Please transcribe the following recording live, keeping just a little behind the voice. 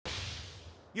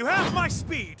You have my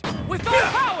speed! With all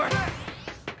power!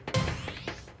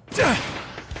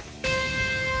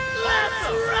 Let's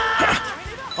rock!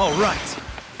 All right.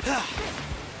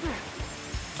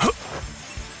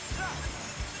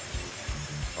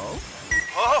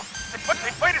 Oh,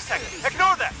 wait a second.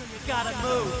 Ignore that. You gotta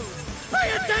move.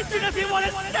 Pay attention if you want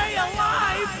to stay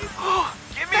alive!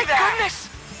 Give me that! Goodness!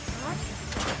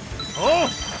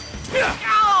 Oh!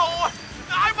 Ow!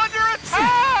 I'm under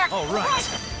attack! All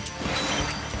right.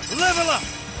 Level up!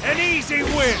 An easy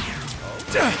win!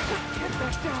 Get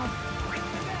back down.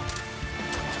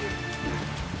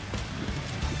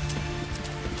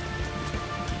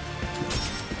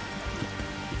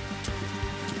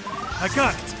 I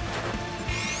got it.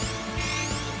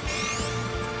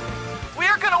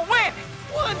 We're gonna win!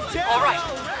 All right,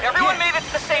 everyone made it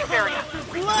to the safe area.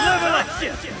 Level up!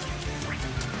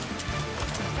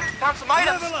 Found some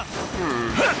items. Level up!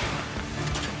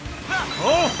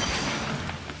 Oh!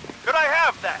 Could I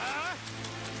have that?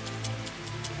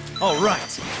 All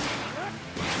right.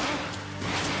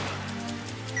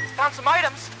 Found some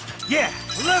items. Yeah,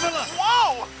 level up!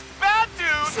 Whoa! Bad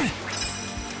dude!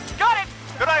 Got it!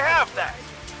 Could I have that?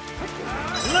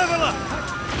 Level up!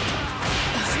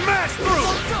 Smash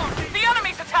through! The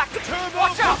enemy's attacking!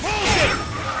 Watch out!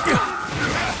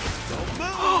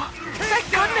 Thank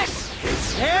goodness!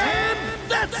 And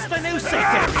that's the new secret!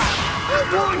 I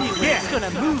warn you, it's gonna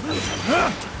move.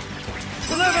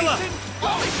 Level up!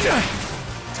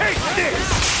 Take this!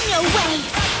 No way!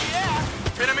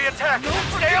 Enemy attack!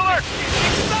 Stay alert!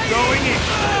 Going in!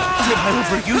 Did I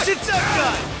overuse it?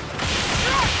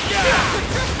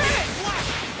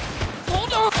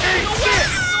 Hold on!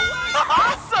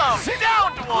 Awesome!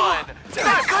 Downed one!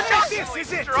 Thank goodness! This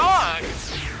is it! Strong!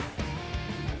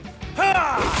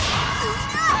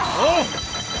 Oh!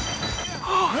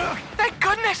 Thank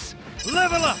goodness!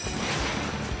 Level up!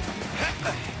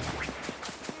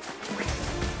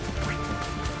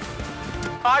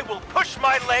 I will push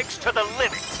my legs to the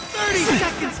limit! 30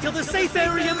 seconds till the safe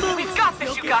area moves! We've got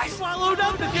this, you guys! Swallowed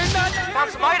up if you're not... Found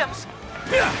some items!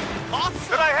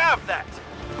 Could I have that?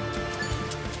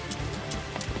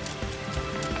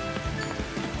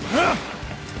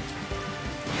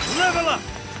 Level up!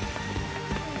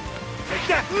 Take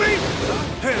that leap!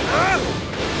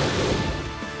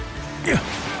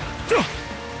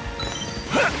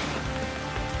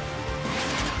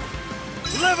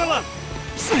 Level up!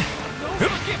 No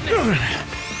forgiveness!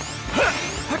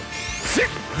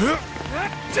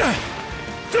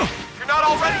 If you're not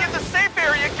already in the safe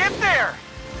area, get there!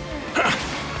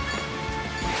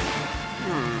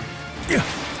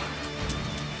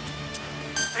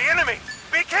 The enemy!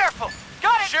 Be careful!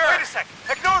 Got it! Sure! Wait a second!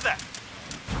 Ignore that!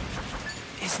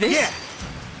 Is this... Yeah!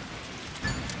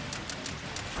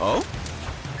 Oh?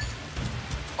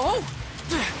 Oh!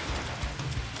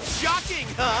 Shocking,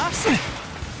 huh? Is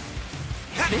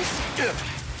this...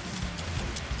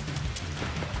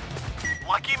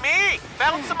 Lucky me!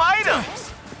 Found some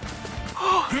items!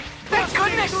 Thank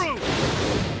goodness!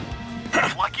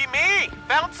 Lucky me!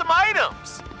 Found some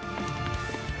items!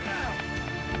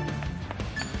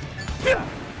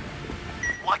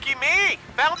 Lucky me!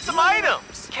 Found some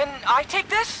items! Can I take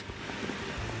this?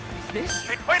 This?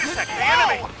 Hey, wait a second! The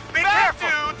enemy! Be careful!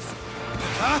 Dudes!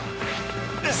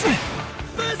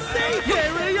 The safe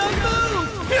area moved!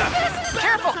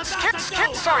 Careful!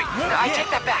 Sorry, I take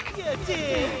that back. You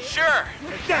did! Sure.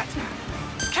 Take that!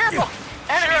 Careful!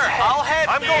 Enemies ahead. I'll head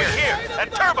I'm going here.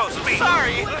 At turbo speed.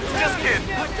 Sorry. Just kidding.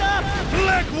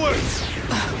 Blackwood!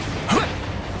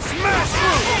 Smash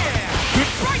through!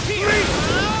 Right here!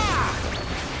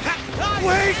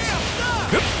 Wait!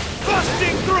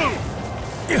 Busting through!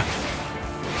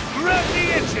 Grab the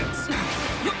engines!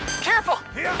 Careful!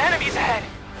 Enemies ahead.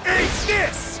 Ace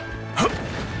this!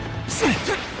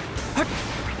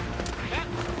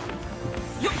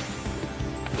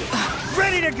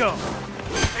 Ready to go!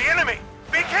 The enemy!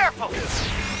 Be careful! You're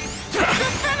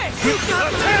finished! You've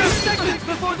got 30 seconds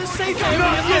before the safe area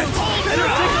Not yet. moves! Better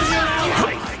tickle your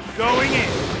ally! Going in!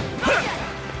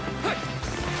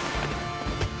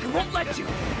 I won't let you!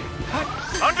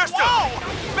 Understood! Whoa!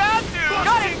 Bad dude!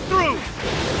 Busting through!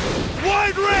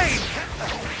 Wide range!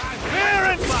 Fair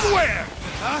and square!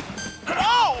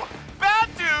 Whoa! Bad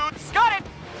dudes! Got it!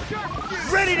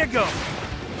 Ready to go!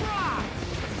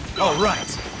 All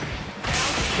right!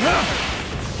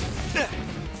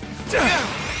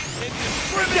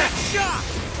 That shot!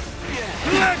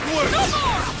 Blackwood! No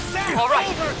more! All right,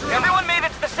 everyone made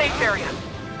it to the safe area.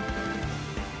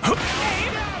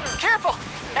 Careful!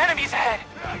 Enemies ahead!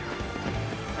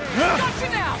 Got you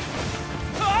now!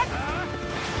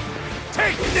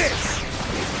 Take this!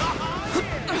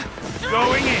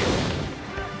 Going in!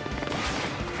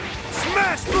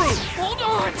 Smash through! Hold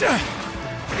on!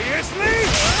 Seriously?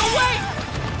 No way!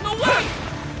 No way!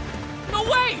 No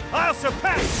way! I'll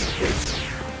surpass you!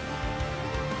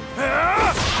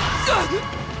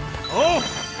 Oh!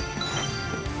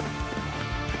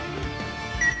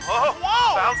 Oh,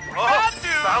 whoa!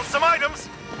 Found some items.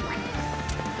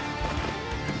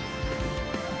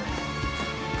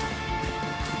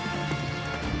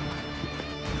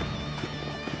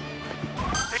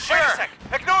 Sure. Wait a sec.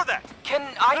 Ignore that. Can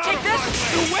I take this?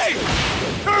 No way!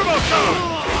 Turbo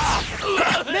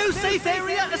Cone! New safe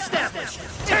area established!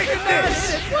 Take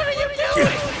this! What are you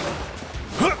doing?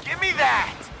 Give me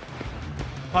that.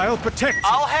 I'll protect you.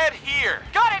 I'll head here.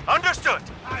 Got it. Understood.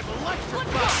 I'm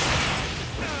electrified!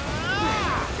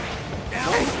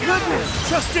 Thank goodness!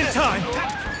 Just in time!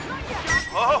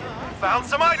 Oh, found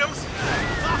some items.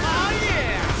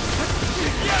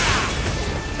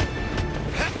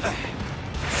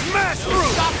 Smash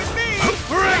through! Stopping me.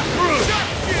 Break through!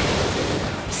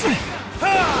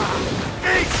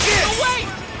 Take this! No way!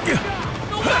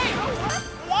 No way!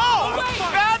 Whoa! Wait.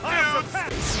 Bad I'll dudes.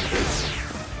 surpass you.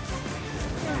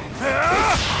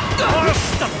 I'll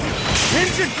stop you!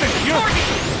 Engine failure!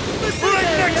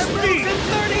 Breakneck speed!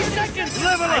 30 seconds!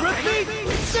 Level up! Repeat!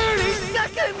 30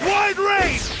 seconds! Wide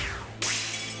range!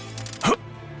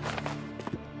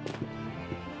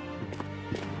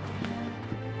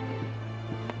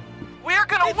 We're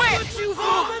gonna win. What you've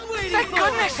all been waiting Thank for!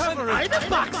 goodness. An item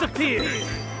box appeared!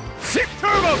 Sick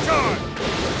turbo charge!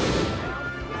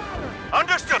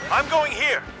 Understood. I'm going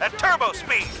here at turbo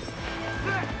speed.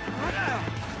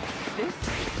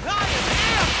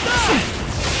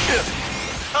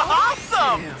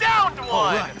 Awesome! Downed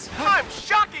one! right. I'm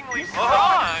shockingly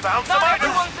strong! Found some items!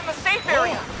 Everyone's in the safe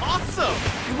area! Awesome!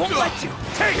 I won't let you!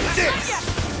 Take this!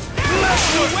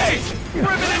 Let's wait!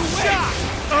 Primitive shot!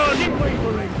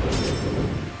 Unwavering!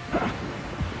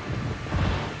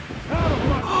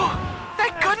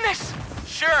 Thank goodness!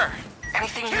 Sure.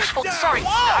 Anything useful? Sorry,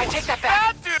 Whoa! I take that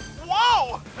back. Bad dude!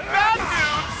 Whoa! Bad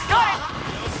dudes!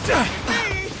 Got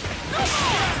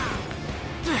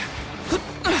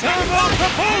Turbo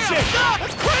propulsion!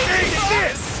 That's crazy! Take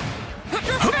this! it!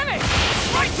 You're finished!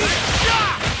 Right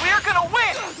shot! We're gonna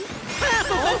win! Half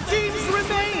of the teams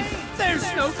remain! There's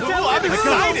no telling I'm who'll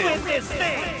excited. win this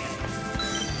thing!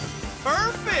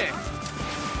 Perfect!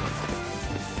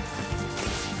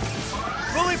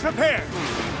 Fully prepared!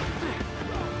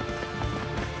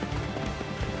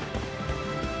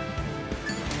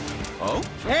 Oh?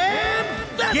 And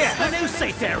that's Yeah. the new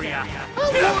safe area!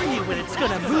 I'll warn you when it's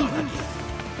gonna move again.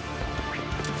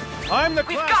 I'm the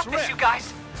We've class got this, rep! you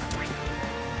guys!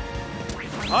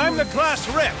 I'm the class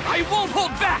rep! I won't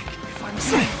hold back! If I'm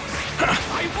saying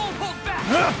I won't hold back!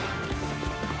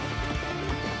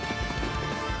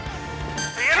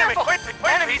 The enemy! Careful!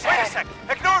 Wait Enemies a ahead. sec!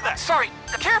 Ignore that! Sorry,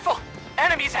 careful!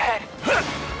 Enemies ahead!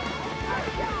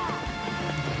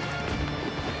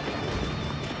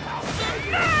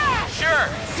 Sure!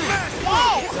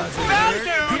 Whoa! Bad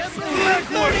dudes!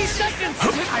 30 seconds!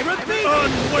 I repeat!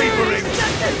 Unwavering! 30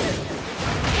 seconds!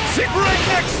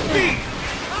 Breakneck speed!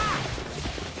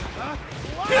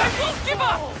 I won't give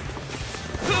up!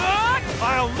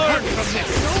 I'll learn from this!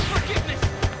 No forgiveness!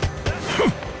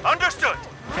 Understood!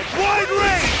 Wide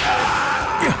range!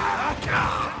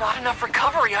 Not enough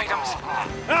recovery items.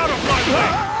 Out of my way!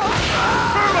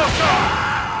 Turbo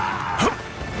charge!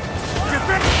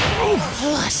 Defend!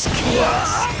 Plus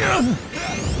chaos.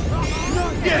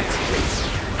 Not yet!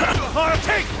 I'll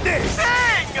take this!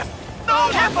 Dang! No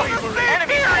Careful! one will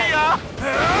Enemy area!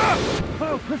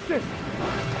 I'll persist!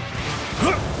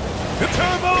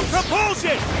 Turbo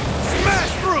propulsion!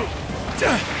 Smash through!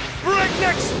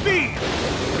 Breakneck speed!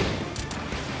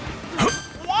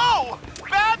 Whoa!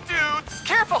 Bad dudes!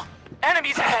 Careful!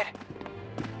 Enemies ahead!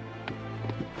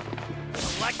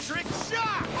 Electric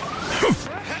shock!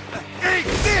 Take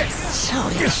this!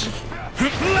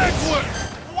 Legwork!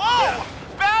 Whoa!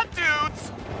 Bad dudes!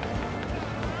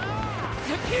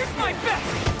 Here's my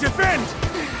best! Defend!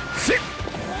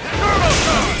 Turbo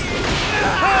charge!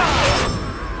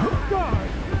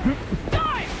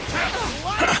 Die!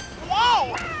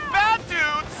 Whoa! Bad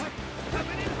dudes!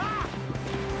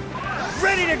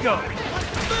 Ready to go!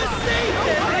 The safe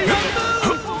area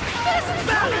moves! This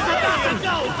battle's about to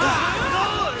go!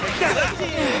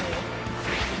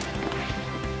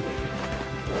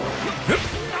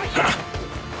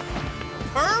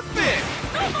 Perfect!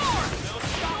 No more!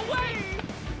 No way!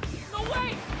 No way!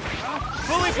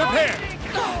 Fully prepared!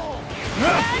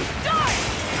 And die!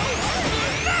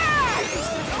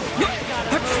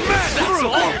 Smash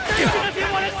through!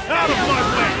 Out of my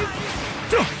way!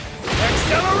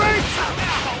 Accelerate!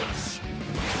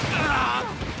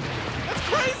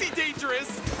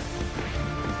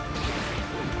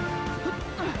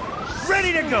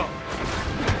 Bingo!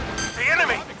 The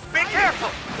enemy! Be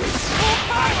careful!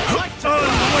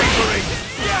 Unwavering!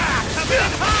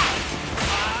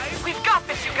 We've got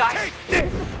this, you guys!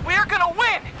 We're gonna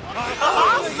win!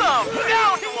 Awesome!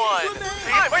 Down to one!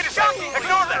 Wait a second!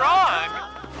 Ignore that! Wrong!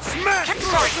 Smash!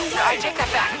 Sorry, I take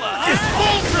that back.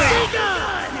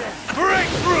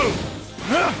 Breakthrough!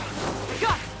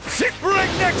 Sit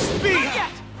breakneck speed!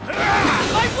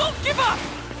 I won't give up!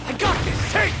 I got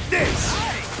this! Take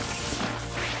this!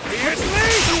 It's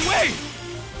me!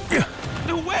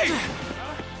 The way!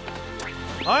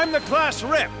 I'm the class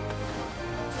rep.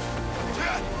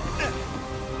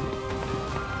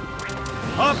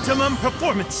 Optimum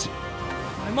performance.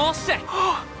 I'm all set.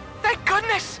 Thank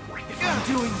goodness! If I'm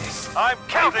doing this, I'm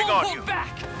counting I won't on you! hold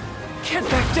back! Can't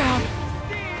back down!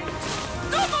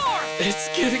 No more! It's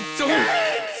getting dark!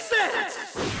 Set!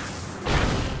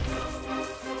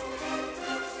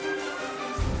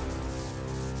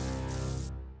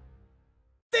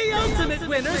 The ultimate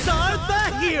winners are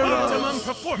the heroes! Optimum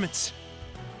performance.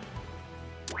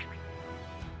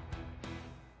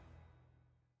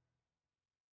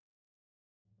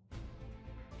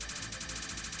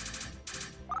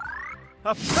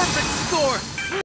 A perfect score!